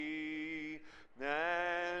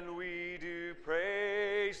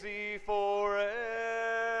praise thee forever,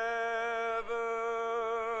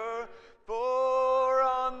 for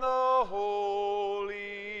on the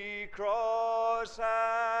holy cross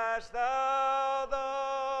hast thou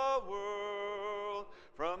the world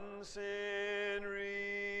from sin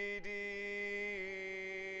redeemed.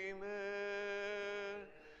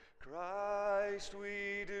 Christ,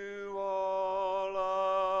 we do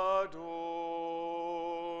all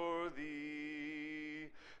adore thee,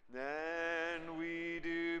 and we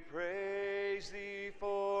do praise thee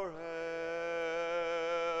forever.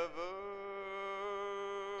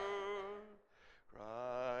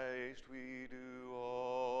 Christ, we do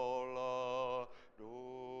all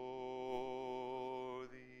adore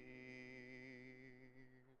thee.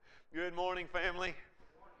 Good morning, family.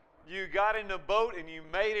 You got in the boat and you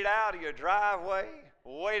made it out of your driveway.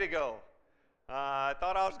 Way to go. I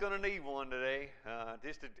thought I was going to need one today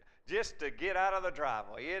just to get out of the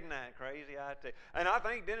driveway. Isn't that crazy? I tell you. And I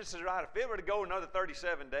think Dennis is right. If it were to go another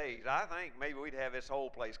 37 days, I think maybe we'd have this whole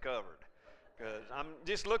place covered. Because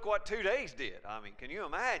just look what 2 days did. I mean, can you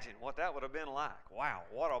imagine what that would have been like? Wow,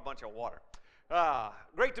 what a bunch of water.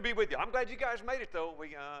 Great to be with you. I'm glad you guys made it, though.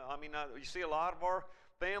 You see a lot of our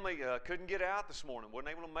family couldn't get out this morning,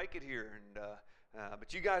 wasn't able to make it here,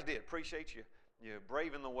 but you guys did. Appreciate you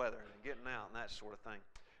braving the weather and getting out and that sort of thing.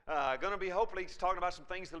 Going to be hopefully talking about some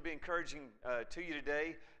things that'll be encouraging to you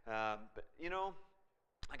today. But you know,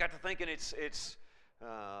 I got to thinking it's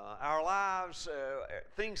our lives.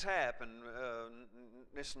 Things happen.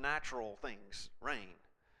 It's natural things. Rain.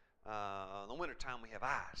 In the wintertime we have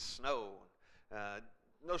ice, snow.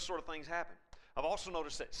 Those sort of things happen. I've also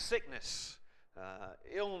noticed that sickness.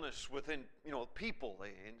 Illness within people,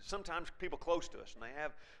 and sometimes people close to us, and they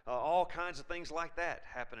have all kinds of things like that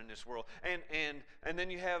happen in this world. And then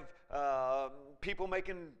you have people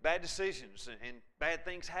making bad decisions and bad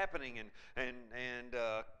things happening, and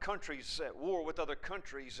countries at war with other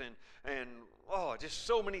countries, and just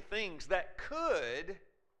so many things that could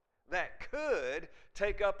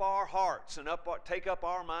take up our hearts and take up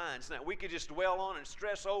our minds, and that we could just dwell on and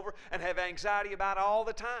stress over and have anxiety about all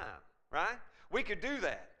the time, right? We could do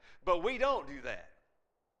that, but we don't do that.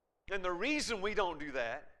 And the reason we don't do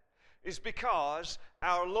that is because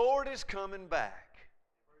our Lord is coming back,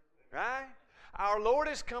 right? Our Lord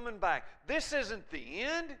is coming back. This isn't the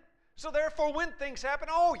end. So therefore, when things happen,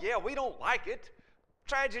 we don't like it.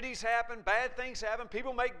 Tragedies happen, bad things happen,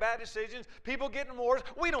 people make bad decisions, people get in wars.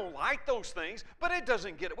 We don't like those things, but it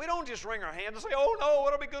doesn't get it. We don't just wring our hands and say, oh no,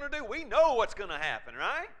 what are we going to do? We know what's going to happen,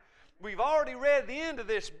 right? We've already read the end of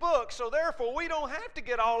this book, so therefore we don't have to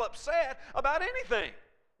get all upset about anything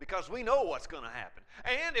because we know what's going to happen.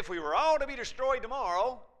 And if we were all to be destroyed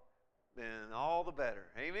tomorrow, then all the better.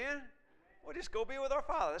 Amen? We'll just go be with our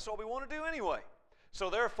Father. That's what we want to do anyway. So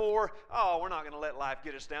therefore, we're not going to let life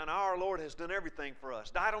get us down. Our Lord has done everything for us,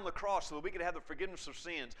 died on the cross so that we could have the forgiveness of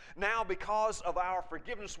sins. Now, because of our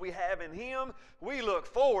forgiveness we have in Him, we look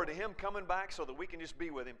forward to Him coming back so that we can just be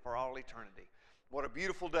with Him for all eternity. What a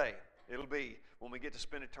beautiful day it'll be when we get to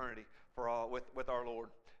spend eternity with our Lord.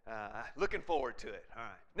 Looking forward to it. All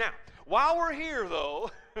right. Now, while we're here,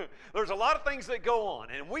 though, there's a lot of things that go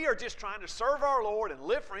on, and we are just trying to serve our Lord and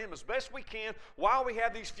live for Him as best we can while we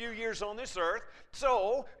have these few years on this earth.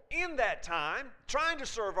 So, in that time, trying to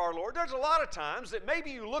serve our Lord, there's a lot of times that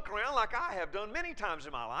maybe you look around like I have done many times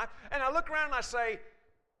in my life, and I look around and I say,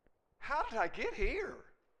 how did I get here?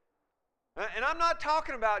 And I'm not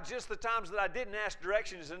talking about just the times that I didn't ask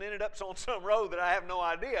directions and ended up on some road that I have no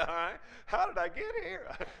idea, all right? How did I get here?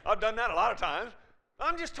 I've done that a lot of times.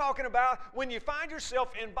 I'm just talking about when you find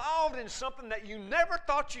yourself involved in something that you never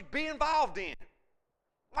thought you'd be involved in.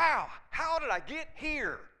 Wow, how did I get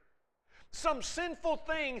here? Some sinful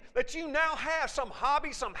thing that you now have, some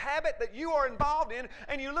hobby, some habit that you are involved in,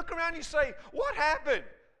 and you look around and you say, what happened?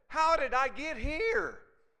 How did I get here?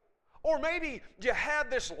 Or maybe you have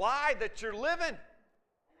this lie that you're living,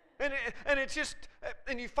 and it's just,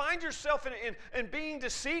 and you find yourself in being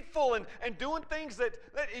deceitful and doing things that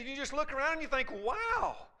you just look around and you think,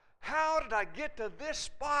 wow, how did I get to this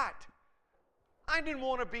spot? I didn't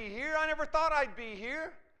want to be here. I never thought I'd be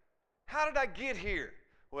here. How did I get here?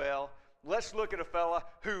 Well, let's look at a fella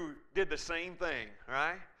who did the same thing,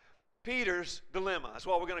 right? Peter's dilemma. That's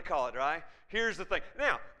what we're going to call it, right? Here's the thing.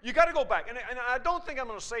 Now, you got to go back. And I don't think I'm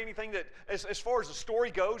going to say anything that, as far as the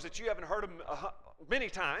story goes, that you haven't heard of many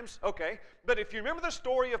times, okay? But if you remember the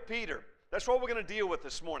story of Peter, that's what we're going to deal with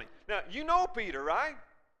this morning. Now, you know Peter, right?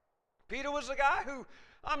 Peter was a guy who,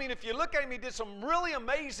 if you look at him, he did some really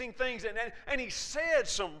amazing things, and he said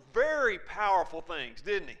some very powerful things,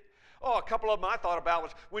 didn't he? Oh, a couple of them I thought about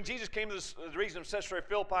was when Jesus came to the region of Caesarea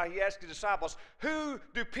Philippi, he asked his disciples, who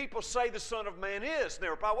do people say the Son of Man is? And they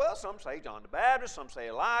replied, well, some say John the Baptist, some say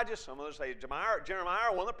Elijah, some others say Jeremiah,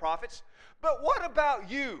 one of the prophets. But what about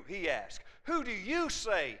you, he asked. Who do you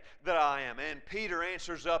say that I am? And Peter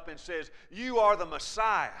answers up and says, you are the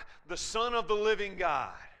Messiah, the Son of the living God.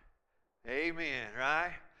 Amen,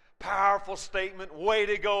 right? Powerful statement. Way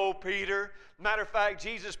to go, Peter. Matter of fact,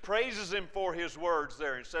 Jesus praises him for his words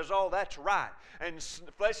there and says, oh, that's right. And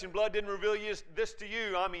flesh and blood didn't reveal this to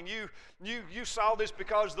you. I mean, you saw this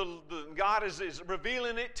because God is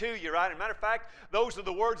revealing it to you, right? As a matter of fact, those are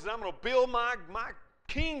the words that I'm going to build my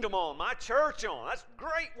kingdom on, my church on. That's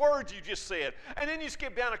great words you just said. And then you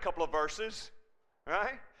skip down a couple of verses,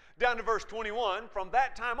 right? Down to verse 21, from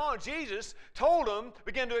that time on, Jesus told them,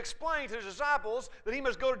 began to explain to his disciples that he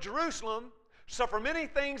must go to Jerusalem, suffer many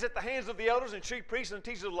things at the hands of the elders and chief priests and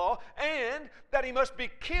teachers of the law, and that he must be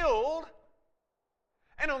killed,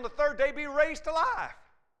 and on the third day be raised to life.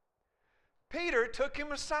 Peter took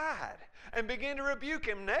him aside and began to rebuke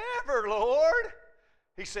him. Never, Lord.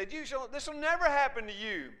 He said, this will never happen to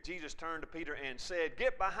you. Jesus turned to Peter and said,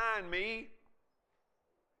 get behind me.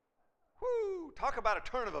 Whoo, talk about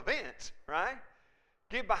a turn of events, right?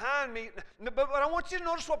 Get behind me. But I want you to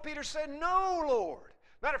notice what Peter said. No, Lord.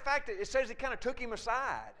 Matter of fact, it says he kind of took him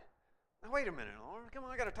aside. Now, wait a minute, Lord. Come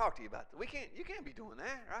on, I got to talk to you about this. You can't be doing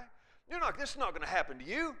that, right? This is not going to happen to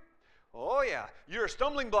you. Oh, yeah, you're a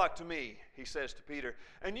stumbling block to me, he says to Peter.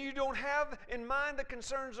 And you don't have in mind the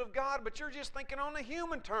concerns of God, but you're just thinking on the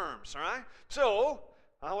human terms, all right? So,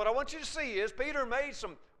 what I want you to see is Peter made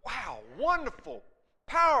some, wonderful,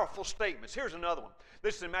 powerful statements. Here's another one.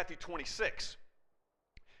 This is in Matthew 26.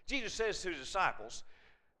 Jesus says to his disciples,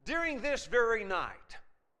 during this very night,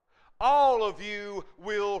 all of you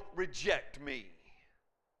will reject me.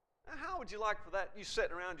 Now, how would you like for that? You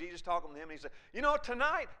sitting around Jesus talking to him, and he said,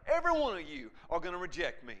 tonight, every one of you are going to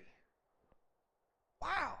reject me.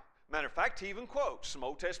 Wow. Matter of fact, he even quotes some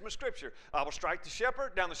Old Testament scripture. I will strike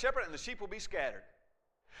down the shepherd, and the sheep will be scattered.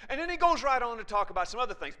 And then he goes right on to talk about some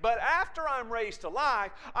other things. But after I'm raised to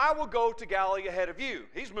life, I will go to Galilee ahead of you.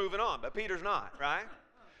 He's moving on, but Peter's not, right?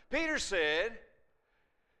 Peter said,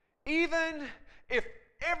 even if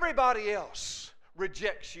everybody else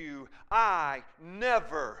rejects you, I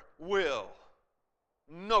never will.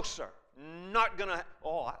 No, sir. Not going to.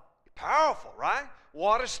 Oh, powerful, right?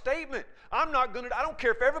 What a statement. I don't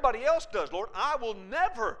care if everybody else does, Lord. I will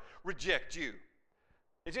never reject you.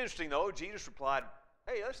 It's interesting, though. Jesus replied,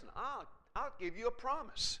 hey, listen, I'll give you a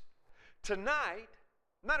promise. Tonight,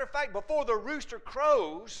 matter of fact, before the rooster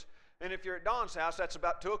crows, and if you're at Don's house, that's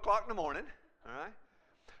about 2 o'clock in the morning, all right?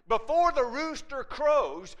 Before the rooster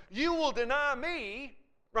crows, you will deny me,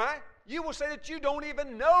 right? You will say that you don't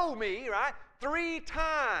even know me, right? 3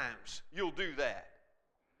 times you'll do that.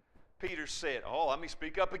 Peter said, let me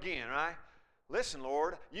speak up again, right? Listen,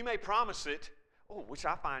 Lord, you may promise it, which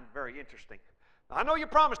I find very interesting. I know you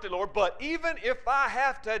promised it, Lord, but even if I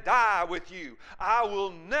have to die with you, I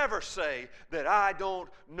will never say that I don't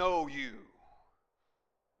know you.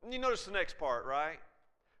 And you notice the next part, right?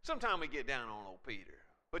 Sometimes we get down on old Peter.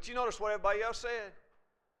 But you notice what everybody else said?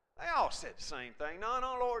 They all said the same thing. No,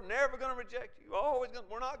 Lord, never going to reject you.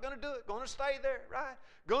 We're not going to do it. Going to stay there, right?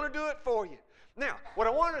 Going to do it for you. Now, what I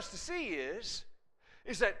want us to see is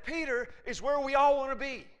that Peter is where we all want to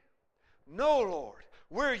be. No, Lord,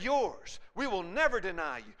 we're yours. We will never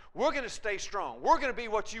deny you. We're going to stay strong. We're going to be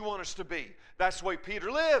what you want us to be. That's the way Peter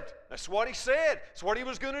lived. That's what he said. That's what he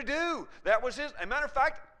was going to do. That was his. As a matter of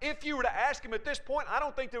fact, if you were to ask him at this point, I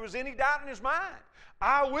don't think there was any doubt in his mind.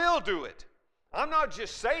 I will do it. I'm not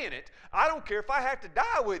just saying it. I don't care if I have to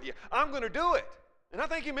die with you. I'm going to do it. And I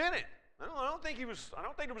think he meant it. I don't think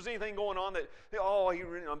there was anything going on that, on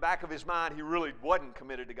the back of his mind, he really wasn't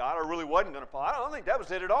committed to God or really wasn't going to follow. I don't think that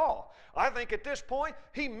was it at all. I think at this point,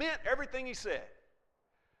 he meant everything he said.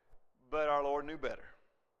 But our Lord knew better.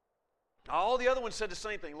 All the other ones said the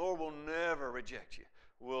same thing. Lord will never reject you.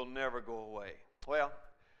 We'll never go away. Well,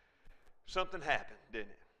 something happened, didn't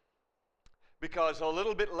it? Because a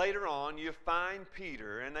little bit later on, you find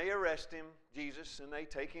Peter, and they arrest him, Jesus, and they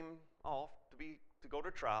take him off to go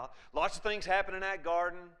to trial. Lots of things happen in that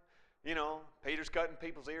garden. Peter's cutting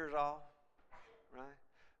people's ears off, right?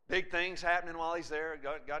 Big things happening while he's there.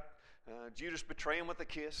 Got Judas betray him with a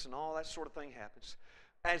kiss, and all that sort of thing happens.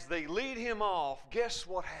 As they lead him off, guess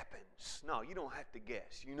what happens? No, you don't have to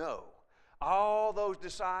guess. You know. All those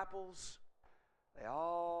disciples, they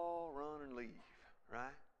all run and leave,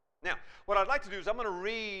 right? Now, what I'd like to do is I'm going to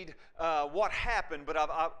read what happened, but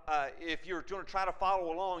if you're going to try to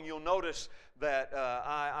follow along, you'll notice that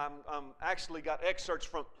I'm actually got excerpts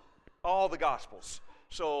all the Gospels.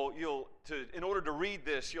 So in order to read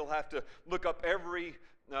this, you'll have to look up every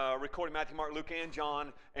recording, Matthew, Mark, Luke, and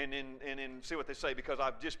John, and then see what they say, because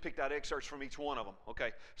I've just picked out excerpts from each one of them.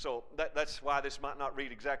 Okay, so that's why this might not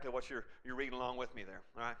read exactly what you're reading along with me there.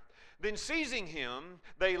 All right. Then seizing him,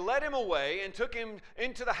 they led him away and took him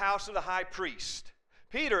into the house of the high priest.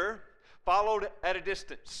 Peter followed at a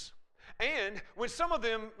distance. And when some of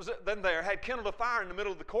them there had kindled a fire in the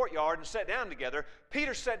middle of the courtyard and sat down together,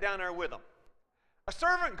 Peter sat down there with them. A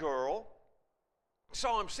servant girl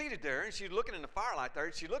saw him seated there, and she was looking in the firelight there,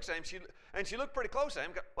 and she looks at him, and she looked pretty close at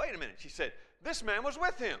him. Wait a minute, she said, this man was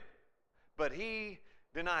with him. But he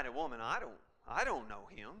denied it. Woman, I don't know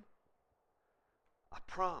him. I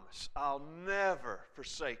promise I'll never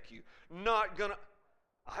forsake you.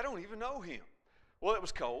 I don't even know him. Well, it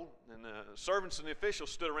was cold, and the servants and the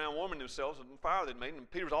officials stood around warming themselves in the fire they'd made, and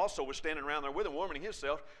Peter also was standing around there with him, warming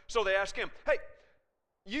himself. So they asked him, hey,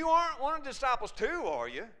 you aren't one of the disciples too, are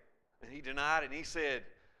you? And he denied it, and he said,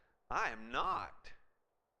 I am not.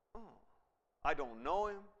 Oh, I don't know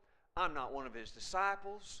him. I'm not one of his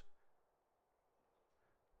disciples.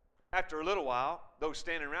 After a little while, those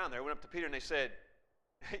standing around there went up to Peter, and they said,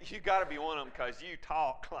 you got to be one of them because you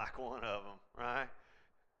talk like one of them, right?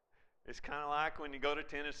 It's kind of like when you go to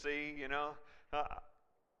Tennessee, you know.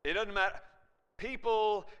 It doesn't matter.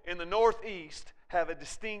 People in the Northeast have a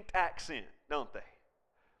distinct accent, don't they?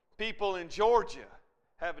 People in Georgia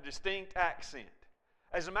have a distinct accent.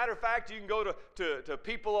 As a matter of fact, you can go to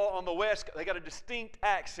people on the West, they got a distinct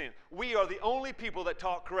accent. We are the only people that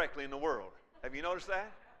talk correctly in the world. Have you noticed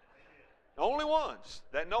that? The only ones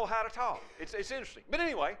that know how to talk. It's interesting. But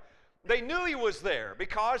anyway, they knew he was there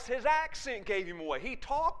because his accent gave him away. He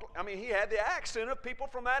had the accent of people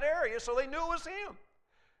from that area, so they knew it was him.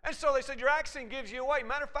 And so they said, your accent gives you away.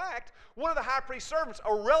 Matter of fact, one of the high priest's servants,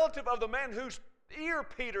 a relative of the man whose ear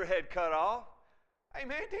Peter had cut off, hey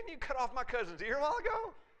man, didn't you cut off my cousin's ear a while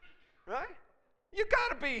ago? Right? You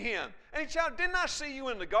got to be him. And he shouted, didn't I see you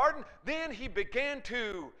in the garden? Then he began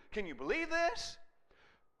to, can you believe this?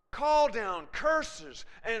 Call down curses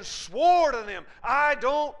and swore to them, I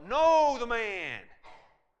don't know the man.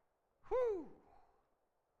 Whew.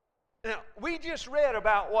 Now, we just read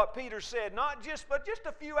about what Peter said, but just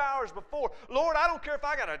a few hours before. Lord, I don't care if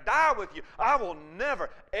I got to die with you. I will never,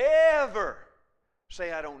 ever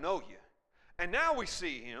say I don't know you. And now we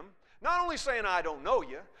see him not only saying, I don't know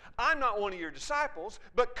you, I'm not one of your disciples,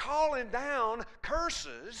 but calling down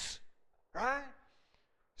curses, right?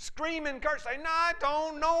 Screaming curses, saying, no, I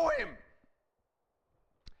don't know him.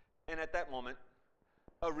 And at that moment,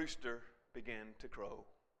 a rooster began to crow.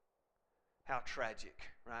 How tragic,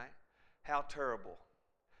 right? How terrible.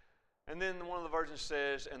 And then one of the versions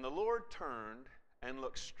says, and the Lord turned and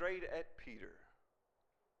looked straight at Peter.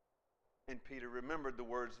 And Peter remembered the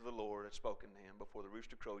words of the Lord had spoken to him, before the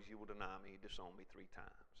rooster crows, you will deny me, disown me 3 times.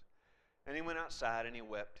 And he went outside and he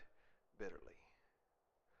wept bitterly.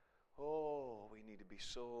 Oh, we need to be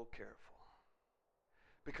so careful.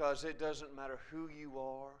 Because it doesn't matter who you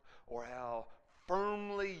are or how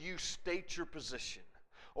firmly you state your position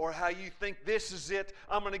or how you think this is it,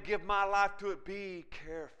 I'm going to give my life to it. Be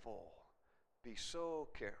careful. Be so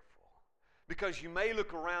careful. Because you may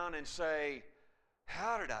look around and say,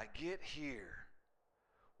 how did I get here?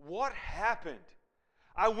 What happened?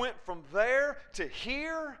 I went from there to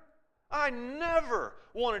here. I never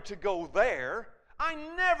wanted to go there. I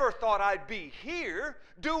never thought I'd be here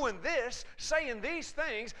doing this, saying these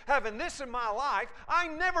things, having this in my life. I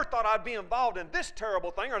never thought I'd be involved in this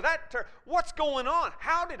terrible thing or that. What's going on?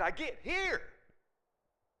 How did I get here?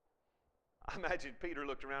 I imagine Peter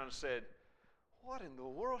looked around and said, what in the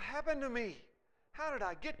world happened to me? How did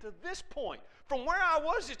I get to this point? From where I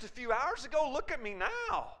was just a few hours ago, look at me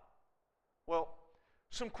now. Well,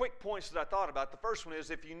 some quick points that I thought about. The first one is,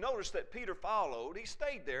 if you notice that Peter followed, he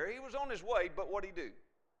stayed there. He was on his way, but what did he do?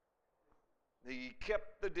 He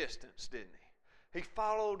kept the distance, didn't he? He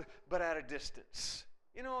followed, but at a distance.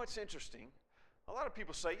 You know, it's interesting. A lot of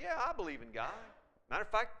people say, yeah, I believe in God. Matter of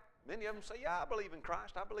fact, many of them say, yeah, I believe in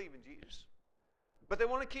Christ. I believe in Jesus. But they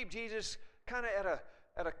want to keep Jesus kind of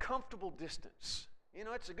at a comfortable distance. You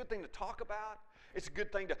know, it's a good thing to talk about. It's a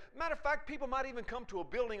good thing to, matter of fact, people might even come to a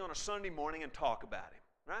building on a Sunday morning and talk about him,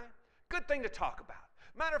 right? Good thing to talk about.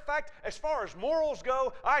 Matter of fact, as far as morals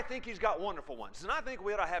go, I think he's got wonderful ones. And I think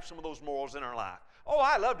we ought to have some of those morals in our life. Oh,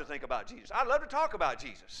 I love to think about Jesus. I love to talk about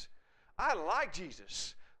Jesus. I like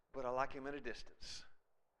Jesus, but I like him at a distance.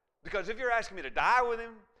 Because if you're asking me to die with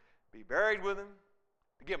him, be buried with him,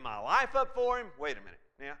 to give my life up for him, wait a minute.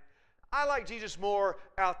 Yeah, I like Jesus more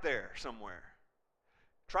out there somewhere.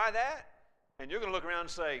 Try that, and you're going to look around and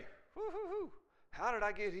say, how did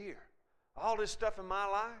I get here? all this stuff in my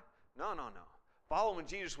life? No. Following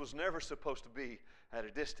Jesus was never supposed to be at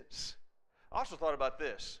a distance. I also thought about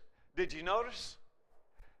this. Did you notice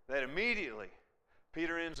that immediately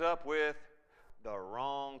Peter ends up with the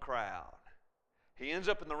wrong crowd? He ends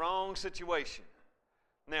up in the wrong situation.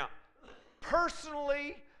 Now,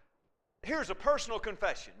 personally, here's a personal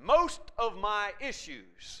confession. Most of my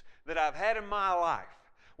issues that I've had in my life,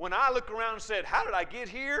 when I look around and said, how did I get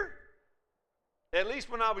here? At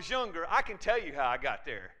least when I was younger, I can tell you how I got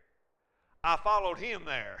there. I followed him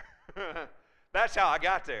there. That's how I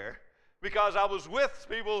got there. Because I was with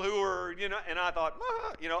people who were, and I thought,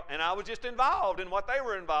 and I was just involved in what they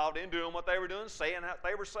were involved in, doing what they were doing, saying what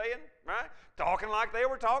they were saying, right? Talking like they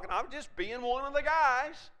were talking. I was just being one of the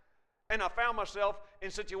guys. And I found myself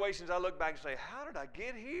in situations I look back and say, how did I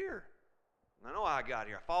get here? I know how I got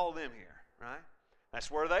here. I followed them here, right?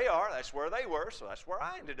 That's where they are. That's where they were. So that's where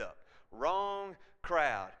I ended up. Wrong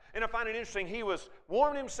crowd. And I find it interesting. He was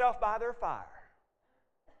warming himself by their fire.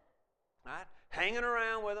 Right? Hanging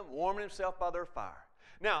around with them, warming himself by their fire.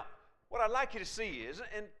 Now, what I'd like you to see is,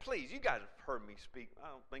 and please, you guys have heard me speak. I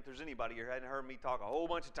don't think there's anybody here who hadn't heard me talk a whole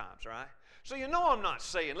bunch of times, right? So you know I'm not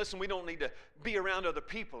saying, listen, we don't need to be around other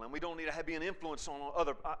people and we don't need to be an influence on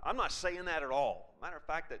other. I'm not saying that at all. Matter of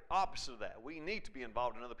fact, the opposite of that. We need to be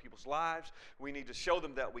involved in other people's lives. We need to show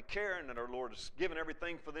them that we care and that our Lord has given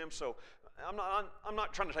everything for them. So I'm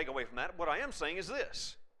not trying to take away from that. What I am saying is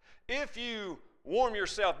this. If you warm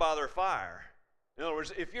yourself by their fire, in other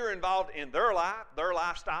words, if you're involved in their life, their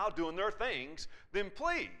lifestyle, doing their things, then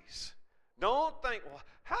please don't think, well,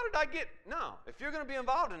 how did I get? No, if you're going to be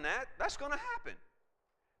involved in that, that's going to happen.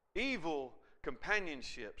 Evil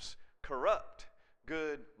companionships corrupt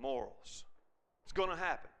good morals. It's going to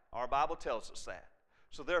happen. Our Bible tells us that.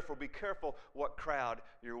 So therefore, be careful what crowd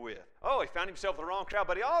you're with. Oh, he found himself in the wrong crowd,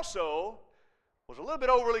 but he also was a little bit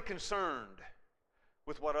overly concerned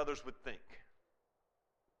with what others would think.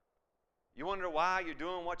 You wonder why you're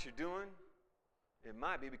doing what you're doing? It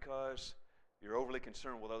might be because you're overly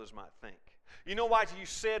concerned with what others might think. You know why you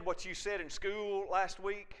said what you said in school last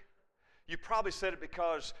week? You probably said it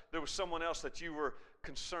because there was someone else that you were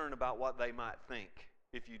concerned about what they might think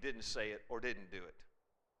if you didn't say it or didn't do it.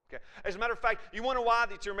 Okay. As a matter of fact, you wonder why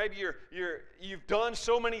that you've done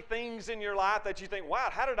so many things in your life that you think,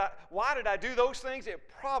 wow, why did I do those things? It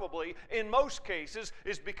probably, in most cases,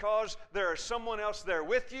 is because there is someone else there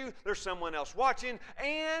with you, there's someone else watching,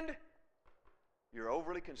 and you're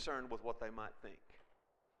overly concerned with what they might think.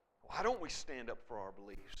 Why don't we stand up for our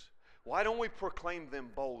beliefs? Why don't we proclaim them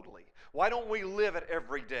boldly? Why don't we live it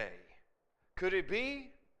every day? Could it be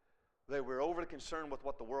that we're overly concerned with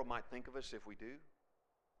what the world might think of us if we do?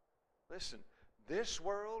 Listen, this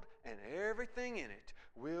world and everything in it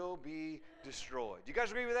will be destroyed. Do you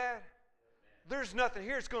guys agree with that? There's nothing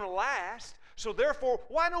here that's going to last. So therefore,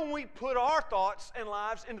 why don't we put our thoughts and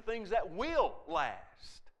lives into things that will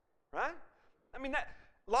last? Right? I mean,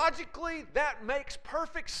 logically, that makes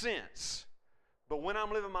perfect sense. But when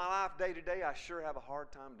I'm living my life day to day, I sure have a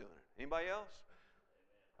hard time doing it. Anybody else?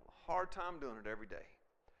 I have a hard time doing it every day.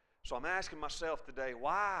 So I'm asking myself today,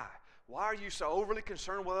 why? Why are you so overly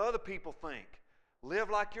concerned with what other people think? Live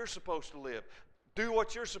like you're supposed to live. Do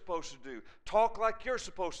what you're supposed to do. Talk like you're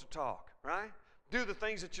supposed to talk, right? Do the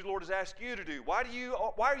things that your Lord has asked you to do. Why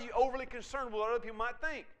are you overly concerned with what other people might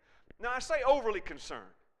think? Now, I say overly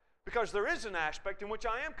concerned because there is an aspect in which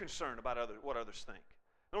I am concerned about what others think.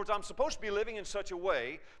 In other words, I'm supposed to be living in such a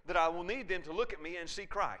way that I will need them to look at me and see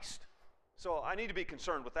Christ. So I need to be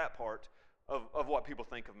concerned with that part of what people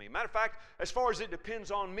think of me. Matter of fact, as far as it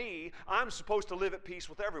depends on me, I'm supposed to live at peace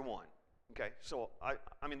with everyone. Okay, so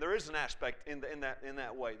I mean, there is an aspect in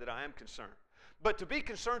that way that I am concerned. But to be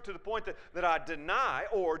concerned to the point that I deny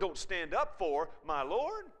or don't stand up for my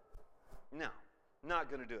Lord, no, not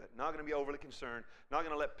going to do it. Not going to be overly concerned. Not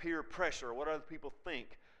going to let peer pressure or what other people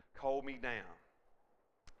think hold me down.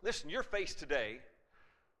 Listen, you're faced today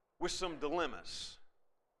with some dilemmas.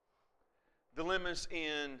 Dilemmas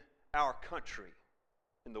in our country,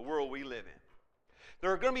 in the world we live in. There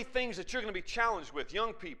are going to be things that you're going to be challenged with,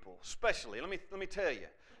 young people especially. Let me tell you,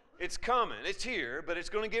 it's coming, it's here, but it's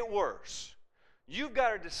going to get worse. You've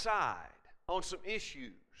got to decide on some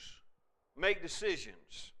issues, make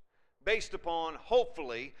decisions based upon,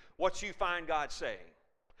 hopefully, what you find God saying.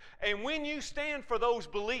 And when you stand for those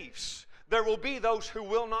beliefs, there will be those who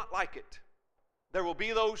will not like it. There will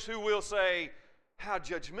be those who will say, how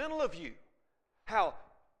judgmental of you, how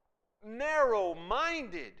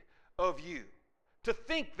narrow-minded of you to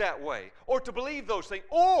think that way or to believe those things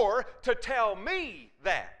or to tell me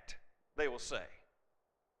that, they will say.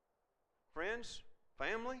 Friends,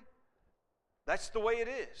 family, that's the way it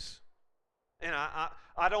is. And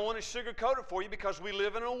I don't want to sugarcoat it for you, because we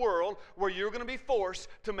live in a world where you're going to be forced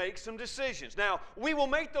to make some decisions. Now, we will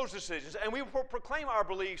make those decisions, and we will proclaim our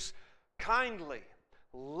beliefs kindly,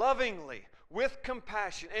 lovingly, with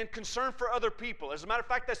compassion and concern for other people. As a matter of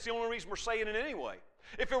fact, that's the only reason we're saying it anyway.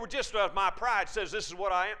 If it were just my pride says this is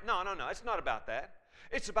what I am. No. It's not about that.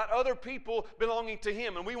 It's about other people belonging to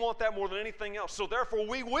Him, and we want that more than anything else. So therefore,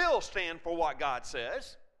 we will stand for what God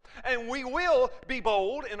says. And we will be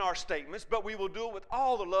bold in our statements, but we will do it with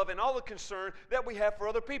all the love and all the concern that we have for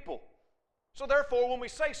other people. So therefore, when we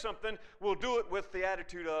say something, we'll do it with the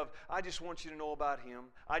attitude of, I just want you to know about Him.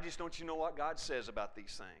 I just want you to know what God says about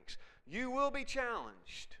these things. You will be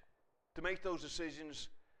challenged to make those decisions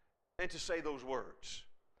and to say those words.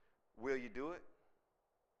 Will you do it?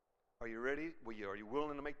 Are you ready? Are you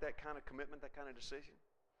willing to make that kind of commitment, that kind of decision?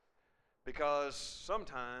 Because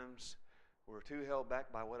sometimes we're too held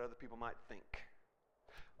back by what other people might think.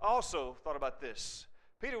 I also thought about this.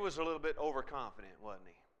 Peter was a little bit overconfident, wasn't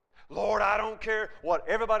he? Lord, I don't care what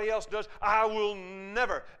everybody else does. I will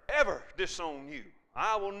never, ever disown you.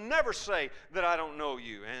 I will never say that I don't know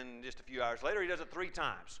you. And just a few hours later, he does it 3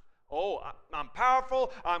 times. Oh, I'm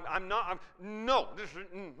powerful. I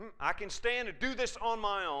can stand and do this on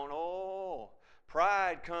my own. Oh,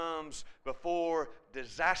 pride comes before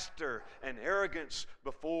disaster, and arrogance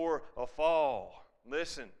before a fall.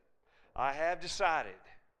 Listen, I have decided.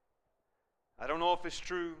 I don't know if it's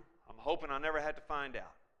true. I'm hoping I never had to find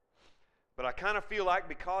out. But I kind of feel like,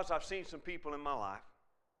 because I've seen some people in my life,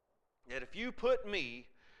 that if you put me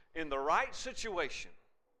in the right situation,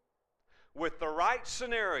 with the right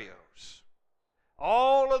scenarios,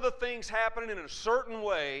 all of the things happening in a certain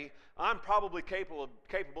way, I'm probably capable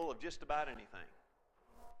of just about anything.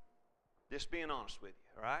 Just being honest with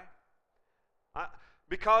you, all right?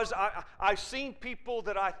 Because I've seen people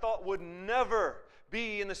that I thought would never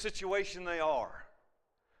be in the situation they are.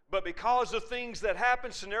 But because of things that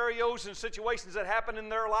happen, scenarios and situations that happen in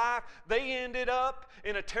their life, they ended up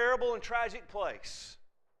in a terrible and tragic place.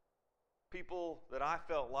 People that I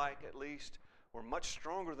felt like, at least, were much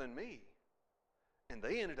stronger than me. And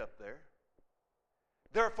they ended up there.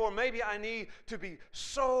 Therefore, maybe I need to be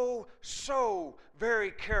so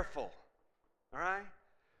very careful. All right?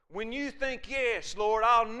 When you think, yes, Lord,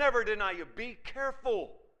 I'll never deny you, be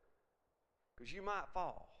careful. Because you might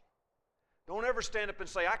fall. Don't ever stand up and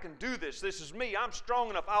say, I can do this. This is me. I'm strong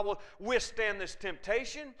enough. I will withstand this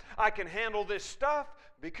temptation. I can handle this stuff.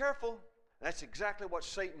 Be careful. That's exactly what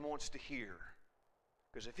Satan wants to hear.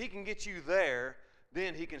 Because if he can get you there,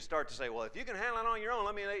 then he can start to say, well, if you can handle it on your own,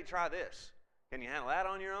 let me try this. Can you handle that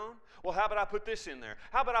on your own? Well, how about I put this in there?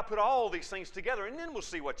 How about I put all these things together, and then we'll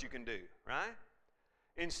see what you can do, right?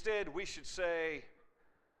 Instead, we should say,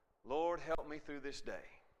 Lord, help me through this day.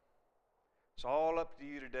 It's all up to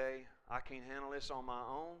you today. I can't handle this on my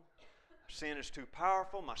own. Sin is too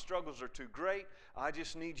powerful. My struggles are too great. I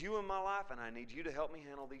just need you in my life, and I need you to help me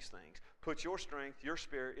handle these things. Put your strength, your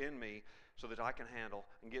spirit in me so that I can handle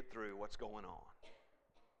and get through what's going on.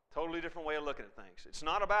 Totally different way of looking at things. It's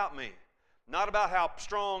not about me. Not about how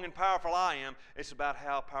strong and powerful I am. It's about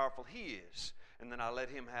how powerful He is. And then I let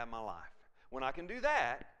Him have my life. When I can do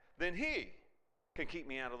that, then He can keep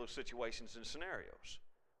me out of those situations and scenarios,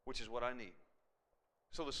 which is what I need.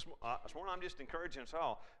 So this morning I'm just encouraging us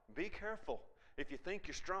all, be careful if you think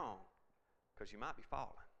you're strong, because you might be falling.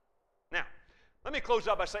 Now, let me close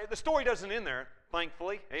up by saying the story doesn't end there,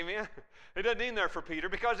 thankfully. Amen? It doesn't end there for Peter,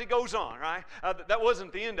 because it goes on, right? That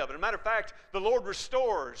wasn't the end of it. As a matter of fact, the Lord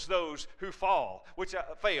restores those who fail, which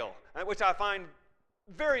I find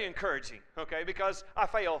very encouraging, okay, because I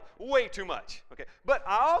fail way too much, okay. But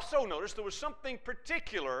I also noticed there was something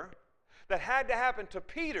particular that had to happen to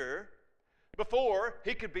Peter before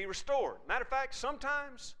he could be restored. Matter of fact,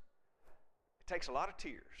 sometimes it takes a lot of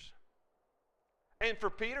tears. And for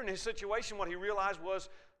Peter in his situation, what he realized was,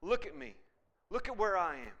 look at me. Look at where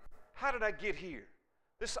I am. How did I get here?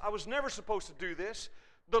 I was never supposed to do this.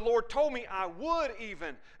 The Lord told me I would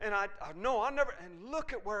even, and I never, and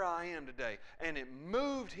look at where I am today. And it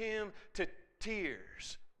moved him to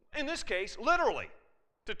tears. In this case, literally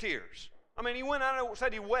to tears. I mean, he went out and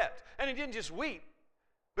said he wept. And he didn't just weep,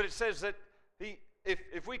 but it says that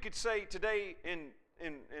if we could say today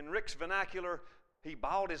in Rick's vernacular, he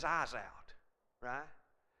bawled his eyes out, right?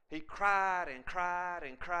 He cried and cried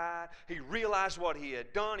and cried. He realized what he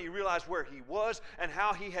had done. He realized where he was and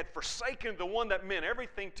how he had forsaken the one that meant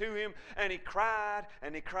everything to him. And he cried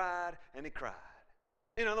and he cried and he cried.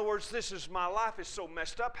 In other words, my life is so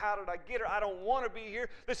messed up. How did I get here? I don't want to be here.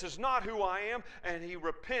 This is not who I am. And he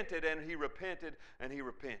repented and he repented and he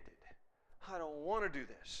repented. I don't want to do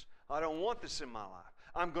this. I don't want this in my life.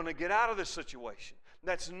 I'm going to get out of this situation.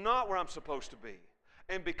 That's not where I'm supposed to be.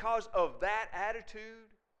 And because of that attitude,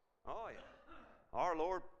 oh yeah, our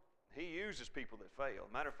Lord, He uses people that fail.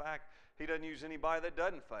 Matter of fact, He doesn't use anybody that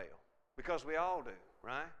doesn't fail, because we all do,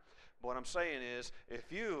 right? But what I'm saying is,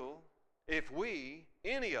 if we,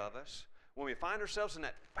 any of us, when we find ourselves in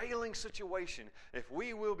that failing situation, if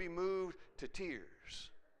we will be moved to tears,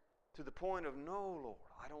 to the point of, no, Lord,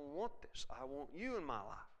 I don't want this. I want you in my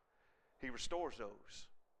life. He restores those,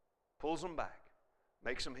 pulls them back,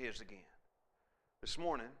 makes them His again. This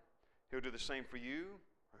morning, He'll do the same for you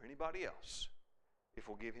or anybody else if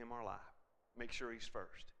we'll give Him our life. Make sure He's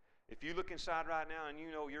first. If you look inside right now and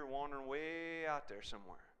you know you're wandering way out there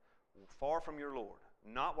somewhere, far from your Lord,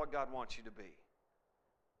 not what God wants you to be,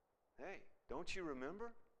 hey, don't you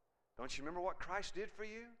remember? Don't you remember what Christ did for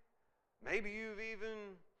you? Maybe you've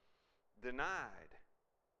even denied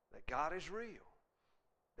that God is real,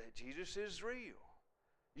 that Jesus is real.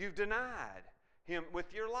 You've denied Him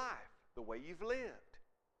with your life, the way you've lived.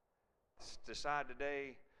 Decide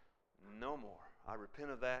today, no more. I repent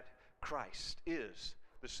of that. Christ is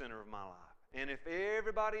the center of my life. And if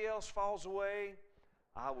everybody else falls away,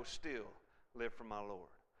 I will still live for my Lord.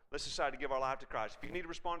 Let's decide to give our life to Christ. If you need to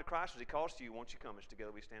respond to Christ as He calls to you, won't you come as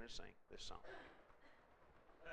together we stand and sing this song.